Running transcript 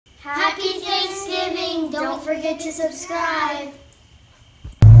Happy Thanksgiving! Don't forget to subscribe.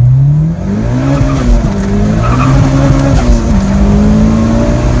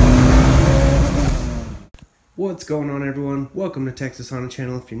 What's going on, everyone? Welcome to Texas Honda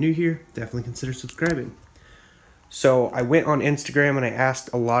Channel. If you're new here, definitely consider subscribing. So I went on Instagram and I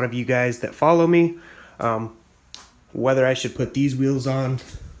asked a lot of you guys that follow me whether I should put these wheels on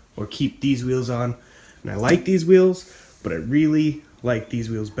or keep these wheels on. And I like these wheels, but I really like these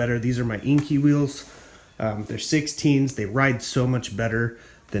wheels better. These are my Inky wheels. They're 16s. They ride so much better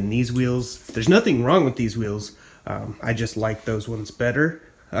than these wheels. There's nothing wrong with these wheels. I just like those ones better.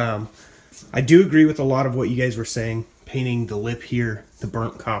 I do agree with a lot of what you guys were saying. Painting the lip here, the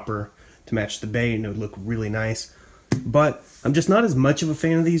burnt copper, to match the bay, and it would look really nice. But I'm just not as much of a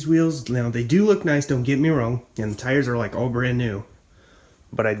fan of these wheels. Now, they do look nice, don't get me wrong, and the tires are like all brand new.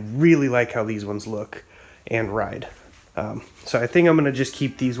 But I really like how these ones look and ride. So I think I'm going to just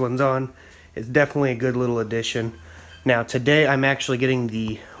keep these ones on. It's definitely a good little addition. Now, today I'm actually getting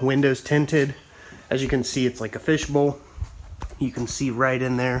the windows tinted. As you can see, it's like a fishbowl. You can see right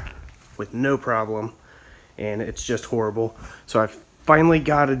in there with no problem, and it's just horrible. So I've finally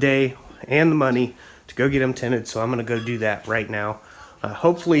got a day and the money to go get them tinted, so I'm gonna go do that right now.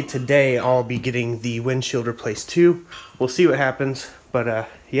 Hopefully today I'll be getting the windshield replaced too. We'll see what happens, but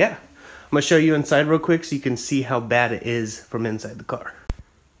yeah, I'm gonna show you inside real quick so you can see how bad it is from inside the car.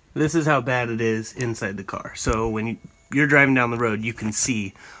 This is how bad it is inside the car. So when you're driving down the road, you can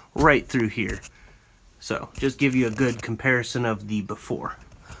see right through here. So just give you a good comparison of the before.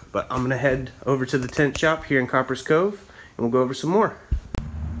 But I'm gonna head over to the tint shop here in Copperas Cove and we'll go over some more.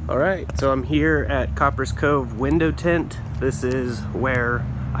 Alright, so I'm here at Copperas Cove window tint. This is where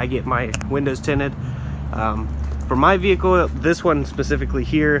I get my windows tinted. For my vehicle, this one specifically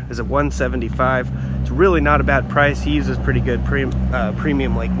here is a $175. It's really not a bad price. He uses pretty good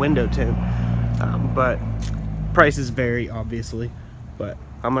premium like window tint. But prices vary obviously. But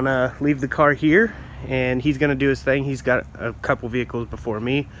I'm gonna leave the car here and he's gonna do his thing. He's got a couple vehicles before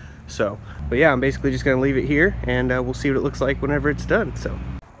me. So, but yeah, I'm basically just gonna leave it here and we'll see what it looks like whenever it's done. So.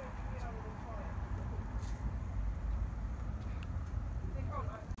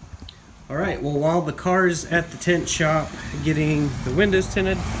 Alright, well, while the car's at the tint shop getting the windows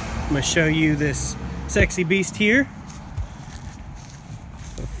tinted, I'm going to show you this sexy beast here.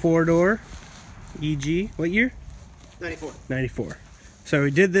 A 4-door EG. What year? 94. 94. So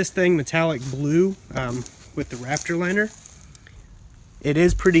we did this thing metallic blue with the Raptor liner. It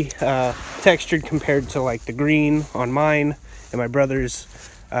is pretty textured compared to like the green on mine and my brother's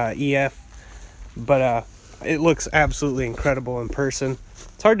EF. But it looks absolutely incredible in person.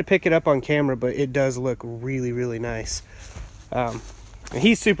 It's hard to pick it up on camera, but it does look really, really nice. And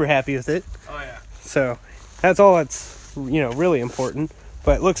he's super happy with it. Oh yeah. So that's all that's, you know, really important.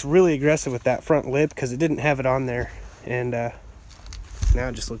 But it looks really aggressive with that front lip because it didn't have it on there. And now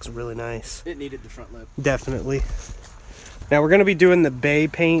it just looks really nice. It needed the front lip. Definitely. Now we're going to be doing the bay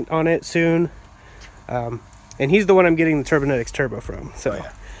paint on it soon. And he's the one I'm getting the Turbonetics Turbo from. So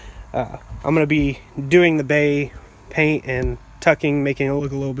I'm going to be doing the bay paint and tucking, making it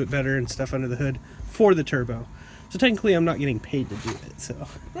look a little bit better and stuff under the hood for the turbo. So technically I'm not getting paid to do it, so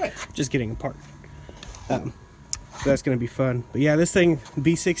right, just getting a part. That's gonna be fun. But yeah, this thing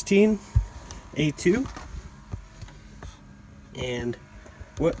B16 A2. And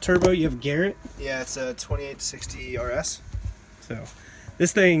what turbo? You have Garrett? Yeah, it's a 2860 RS. So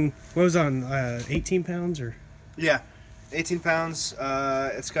this thing, what was on 18 pounds or? Yeah, 18 pounds.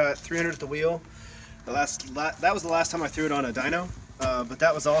 It's got 300 at the wheel. That was the last time I threw it on a dyno, but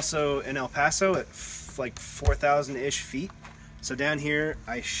that was also in El Paso at like 4,000-ish feet. So down here,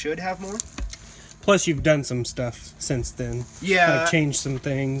 I should have more. Plus, you've done some stuff since then. Yeah. Like changed some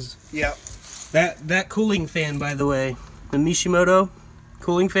things. Yeah. That cooling fan, by the way, the Mishimoto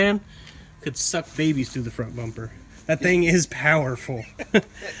cooling fan, could suck babies through the front bumper. That thing is powerful.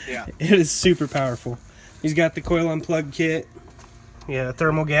 Yeah. It is super powerful. He's got the coil unplug kit. Yeah,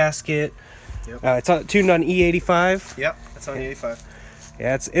 thermal gasket. Yep. It's tuned on E85. Yep, it's on E85.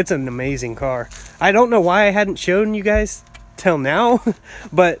 Yeah, it's an amazing car. I don't know why I hadn't shown you guys till now,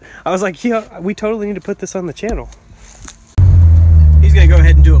 but I was like, yeah, we totally need to put this on the channel. He's gonna go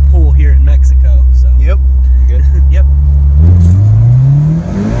ahead and do a pool here in Mexico. So. Yep. Good. Yep.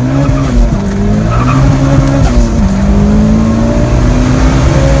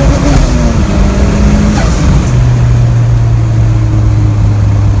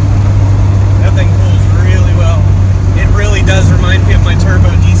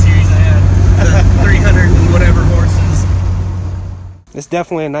 It's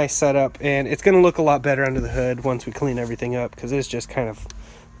definitely a nice setup, and it's going to look a lot better under the hood once we clean everything up, because it's just kind of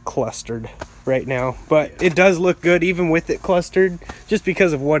clustered right now, but it does look good even with it clustered, just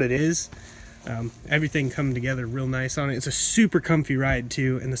because of what it is. Everything coming together real nice on it. It's a super comfy ride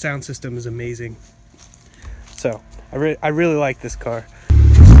too, and the sound system is amazing. So I really like this car.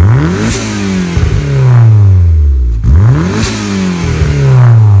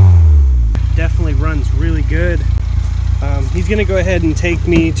 Definitely runs really good. He's gonna go ahead and take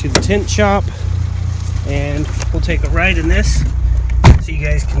me to the tint shop, and we'll take a ride in this so you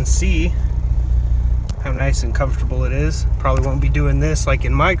guys can see how nice and comfortable it is. Probably won't be doing this like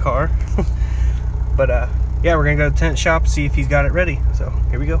in my car. But yeah, we're gonna go to the tint shop, see if he's got it ready. So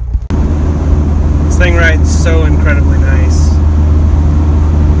here we go. This thing rides so incredibly nice.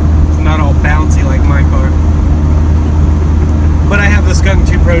 It's not all bouncy like my car. But I have the Skunk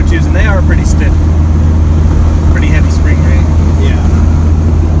 2 Pro 2s, and they are pretty stiff. Pretty heavy spring rate. Yeah.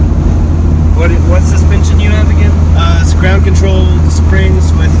 What suspension you have again? It's ground controlled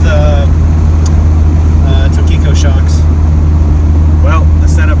springs with Tokiko shocks. Well, the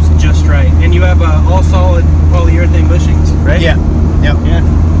setup's just right. And you have all solid polyurethane bushings, right? Yeah. Yep. Yeah.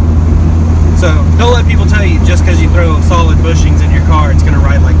 So don't let people tell you just because you throw solid bushings in your car, it's going to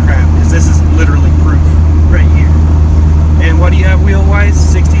ride like crap, because this is literally proof right here. And what do you have wheel-wise?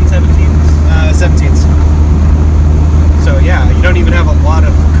 16, 17s? 17s. So yeah, you don't even have a lot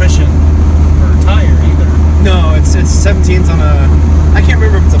of cushion for a tire either. No, it's 17s on a, I can't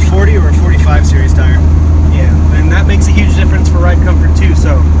remember if it's a 40 or a 45 series tire. Yeah, and that makes a huge difference for ride comfort too.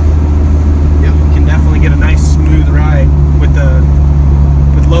 So yep, you can definitely get a nice smooth ride with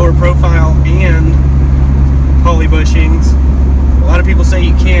lower profile and poly bushings. A lot of people say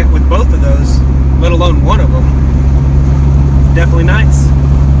you can't with both of those, let alone one of them. Definitely nice.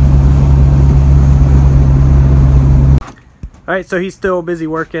 Alright, so he's still busy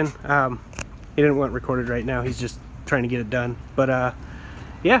working. He didn't want it recorded right now. He's just trying to get it done. But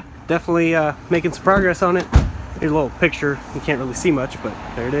yeah, definitely making some progress on it. Here's a little picture. You can't really see much, but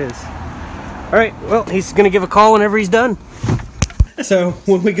there it is. Alright, well, he's going to give a call whenever he's done. So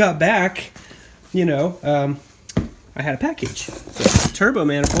when we got back, you know, I had a package. So, turbo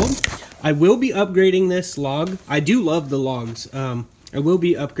manifold. I will be upgrading this log. I do love the logs. I will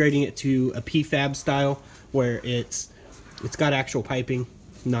be upgrading it to a PFAB style, where it's got actual piping,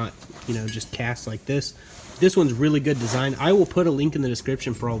 not, you know, just cast like this. This one's really good design. I will put a link in the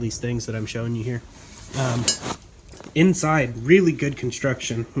description for all these things that I'm showing you here. Inside, really good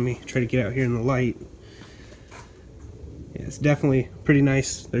construction. Let me try to get out here in the light. Yeah, it's definitely pretty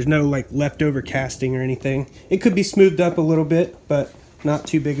nice. There's no like leftover casting or anything. It could be smoothed up a little bit, but not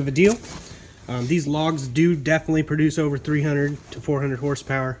too big of a deal. These logs do definitely produce over 300 to 400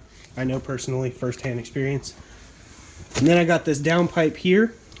 horsepower. I know personally, first-hand experience. And then I got this downpipe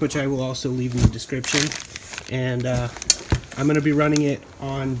here, which I will also leave in the description. And I'm going to be running it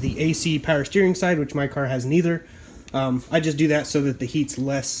on the AC power steering side, which my car has neither. I just do that so that the heat's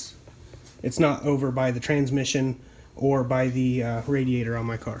less, it's not over by the transmission or by the radiator on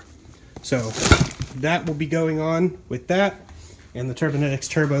my car. So that will be going on with that, and the Turbonetics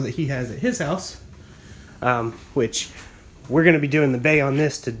turbo that he has at his house, which we're going to be doing the bay on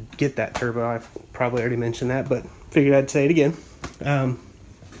this to get that turbo. I've probably already mentioned that, but figured I'd say it again.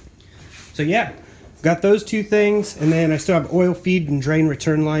 So yeah, got those two things, and then I still have oil feed and drain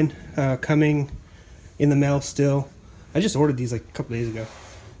return line coming in the mail still. I just ordered these like a couple days ago.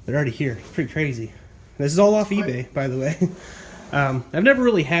 They're already here. It's pretty crazy. This is all off eBay, by the way. I've never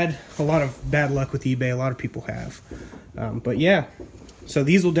really had a lot of bad luck with eBay. A lot of people have. But yeah, so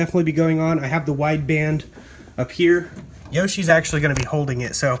these will definitely be going on. I have the wideband up here. Yoshi's actually going to be holding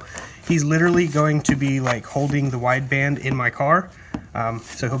it. So he's literally going to be like holding the wideband in my car.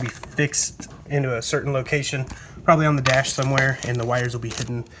 So he'll be fixed into a certain location, probably on the dash somewhere, and the wires will be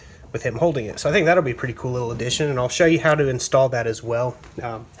hidden with him holding it. So I think that'll be a pretty cool little addition, and I'll show you how to install that as well,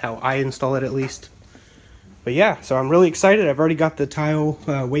 how I install it at least. But yeah, so I'm really excited. I've already got the tile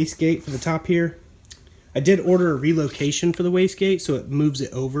wastegate for the top here. I did order a relocation for the wastegate, so it moves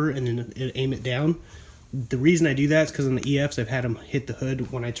it over and then it aim it down. The reason I do that is because on the EFs, I've had them hit the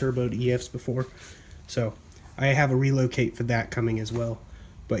hood when I turboed EFs before. So I have a relocate for that coming as well.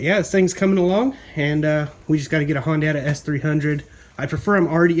 But yeah, this thing's coming along, and we just got to get a Honda S300. I prefer them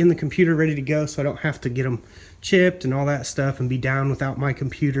already in the computer ready to go, so I don't have to get them chipped and all that stuff and be down without my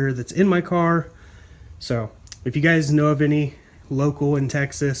computer that's in my car. So if you guys know of any local in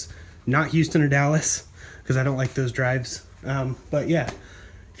Texas, not Houston or Dallas, because I don't like those drives. But yeah,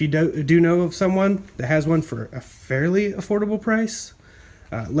 if you do know of someone that has one for a fairly affordable price,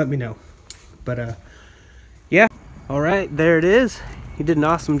 let me know. But yeah, all right, there it is. He did an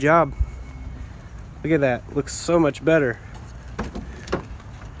awesome job. Look at that, looks so much better.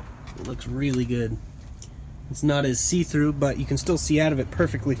 Looks really good. It's not as see-through, but you can still see out of it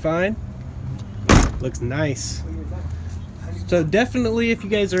perfectly fine. Looks nice. So definitely, if you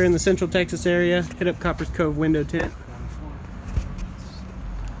guys are in the Central Texas area, hit up Copperas Cove window tint.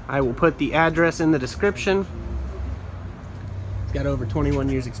 I will put the address in the description. It's got over 21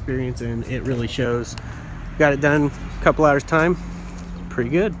 years experience and it really shows. Got it done a couple hours time. Pretty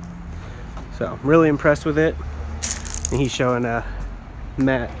good. So I'm really impressed with it. And he's showing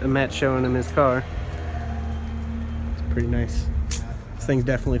Matt showing him his car. It's pretty nice. This thing's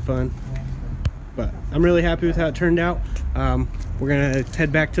definitely fun. But I'm really happy with how it turned out. We're gonna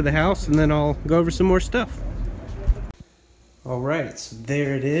head back to the house and then I'll go over some more stuff. Alright, so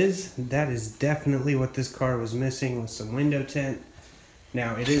there it is. That is definitely what this car was missing, with some window tint.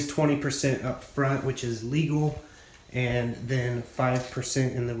 Now it is 20% up front, which is legal, and then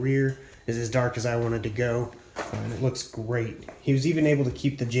 5% in the rear is as dark as I wanted to go, and it looks great. He was even able to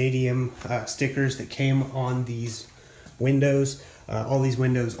keep the JDM stickers that came on these windows. All these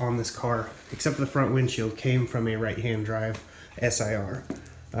windows on this car, except for the front windshield, came from a right-hand drive SIR.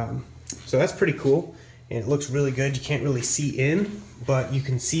 So that's pretty cool. And it looks really good. You can't really see in, but you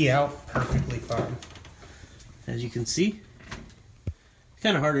can see out perfectly fine. As you can see, it's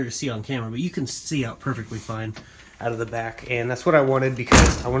kind of harder to see on camera, but you can see out perfectly fine out of the back. And that's what I wanted,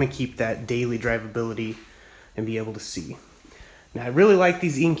 because I want to keep that daily drivability and be able to see. Now, I really like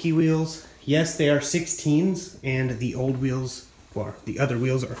these inky wheels. Yes, they are 16s, and the old wheels, or the other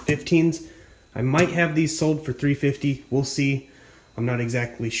wheels, are 15s. I might have these sold for $350. We'll see. I'm not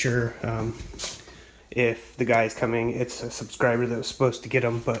exactly sure. If the guy's coming, it's a subscriber that was supposed to get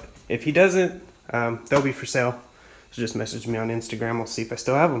them, but if he doesn't, they'll be for sale. So just message me on Instagram, I'll see if I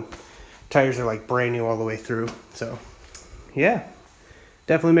still have them. Tires are like brand new all the way through, so yeah,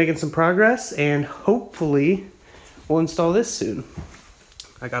 definitely making some progress, and hopefully we'll install this soon.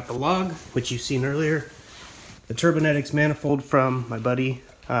 I got the log, which you've seen earlier, the Turbonetics manifold from my buddy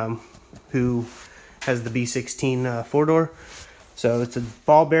who has the B16 four-door. So it's a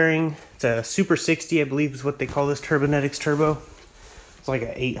ball bearing. It's a Super 60, I believe is what they call this Turbonetics turbo. It's like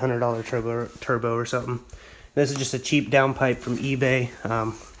an $800 turbo or something. This is just a cheap downpipe from eBay.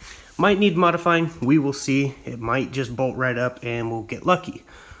 Might need modifying. We will see. It might just bolt right up and we'll get lucky.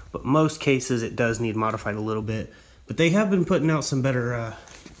 But most cases it does need modified a little bit. But they have been putting out some better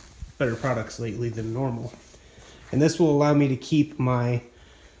products lately than normal. And this will allow me to keep my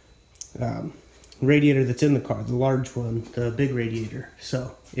radiator that's in the car, the large one, the big radiator.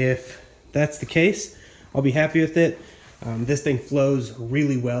 So if that's the case, I'll be happy with it. This thing flows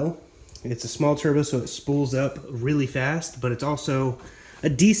really well. It's a small turbo, so it spools up really fast, but it's also a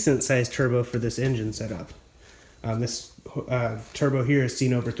decent sized turbo for this engine setup. This turbo here has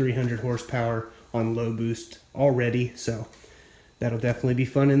seen over 300 horsepower on low boost already, so that'll definitely be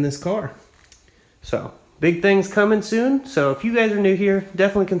fun in this car. So big things coming soon, so if you guys are new here,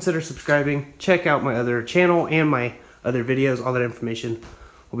 definitely consider subscribing. Check out my other channel and my other videos. All that information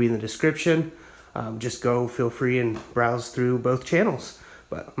will be in the description. Just go, feel free, and browse through both channels.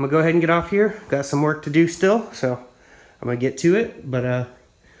 But I'm going to go ahead and get off here. Got some work to do still, so I'm going to get to it. But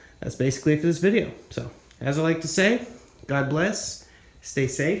that's basically it for this video. So, as I like to say, God bless, stay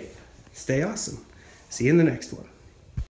safe, stay awesome. See you in the next one.